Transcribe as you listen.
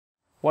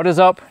What is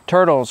up,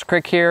 turtles?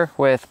 Krik here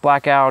with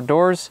Black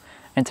Outdoors,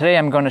 and today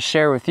I'm going to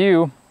share with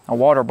you a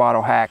water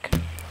bottle hack.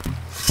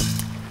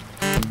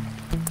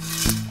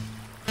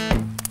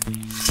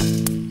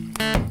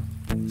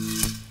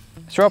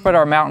 So we're up at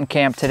our mountain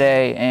camp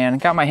today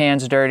and got my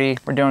hands dirty.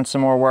 We're doing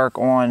some more work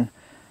on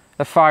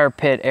the fire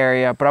pit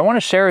area, but I want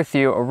to share with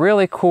you a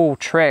really cool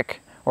trick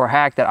or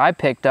hack that I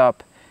picked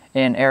up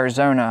in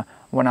Arizona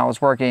when I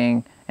was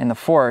working in the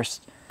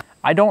forest.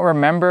 I don't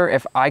remember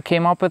if I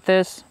came up with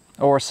this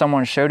or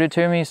someone showed it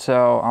to me,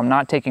 so I'm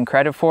not taking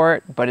credit for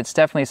it, but it's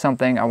definitely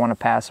something I want to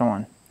pass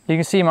on. You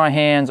can see my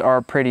hands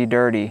are pretty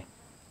dirty.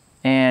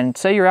 And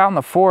say you're out in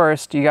the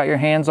forest, you got your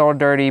hands all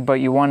dirty, but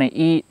you want to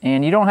eat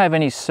and you don't have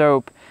any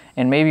soap,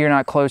 and maybe you're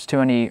not close to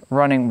any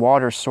running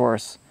water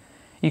source.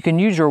 You can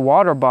use your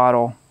water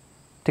bottle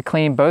to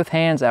clean both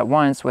hands at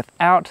once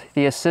without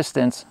the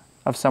assistance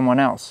of someone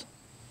else.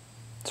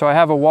 So I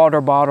have a water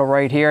bottle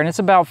right here, and it's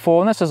about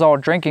full, and this is all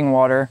drinking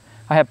water.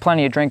 I have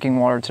plenty of drinking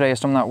water today,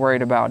 so I'm not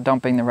worried about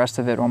dumping the rest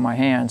of it on my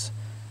hands.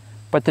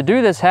 But to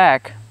do this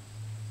hack,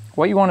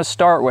 what you want to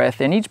start with,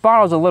 and each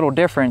bottle is a little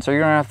different, so you're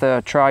going to have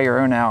to try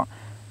your own out.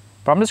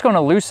 But I'm just going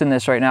to loosen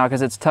this right now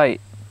because it's tight.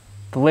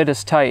 The lid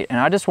is tight, and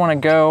I just want to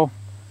go.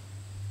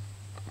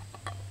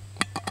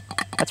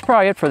 That's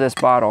probably it for this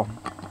bottle.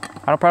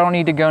 I probably don't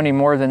need to go any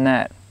more than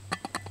that.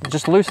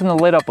 Just loosen the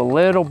lid up a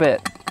little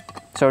bit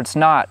so it's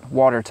not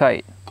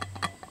watertight.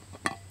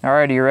 All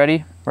right, are you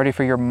ready? Ready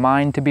for your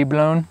mind to be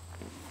blown?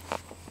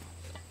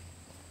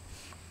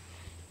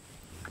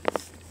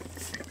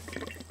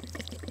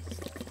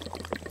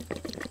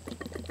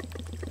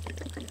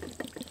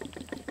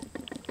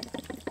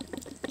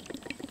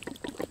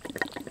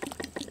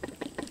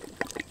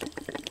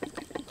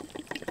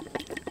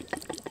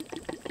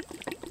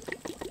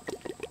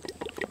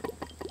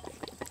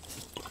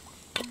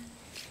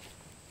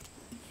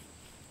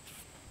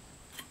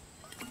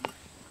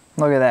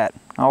 Look at that.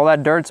 All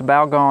that dirt's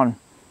about gone.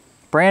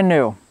 Brand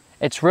new.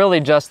 It's really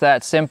just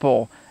that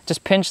simple.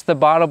 Just pinch the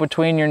bottle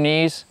between your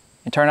knees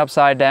and turn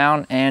upside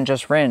down and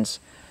just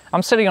rinse.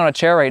 I'm sitting on a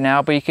chair right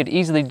now, but you could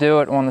easily do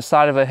it on the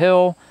side of a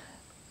hill,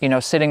 you know,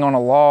 sitting on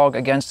a log,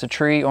 against a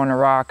tree, on a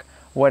rock,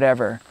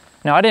 whatever.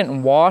 Now, I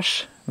didn't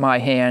wash my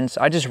hands.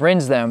 I just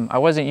rinsed them. I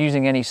wasn't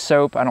using any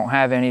soap. I don't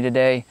have any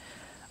today.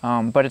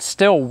 But it's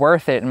still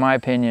worth it, in my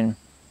opinion,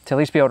 to at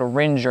least be able to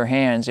rinse your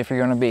hands if you're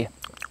going to be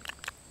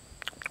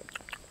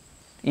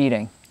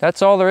eating.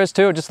 That's all there is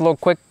to it. Just a little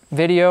quick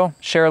video,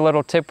 share a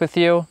little tip with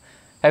you.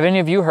 Have any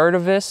of you heard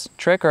of this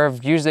trick or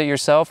have used it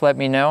yourself? Let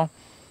me know.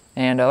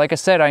 And like I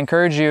said, I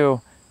encourage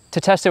you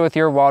to test it with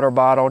your water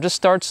bottle. Just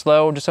start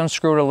slow, just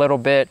unscrew it a little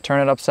bit, turn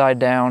it upside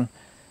down,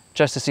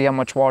 just to see how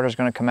much water is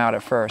going to come out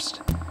at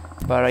first.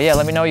 But yeah,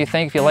 let me know what you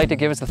think. If you liked it,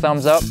 give us a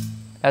thumbs up.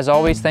 As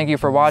always, thank you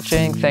for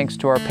watching. Thanks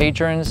to our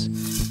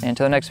patrons. And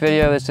to the next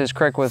video, this is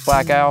Krik with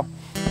Black Owl.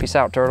 Peace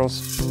out,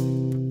 turtles.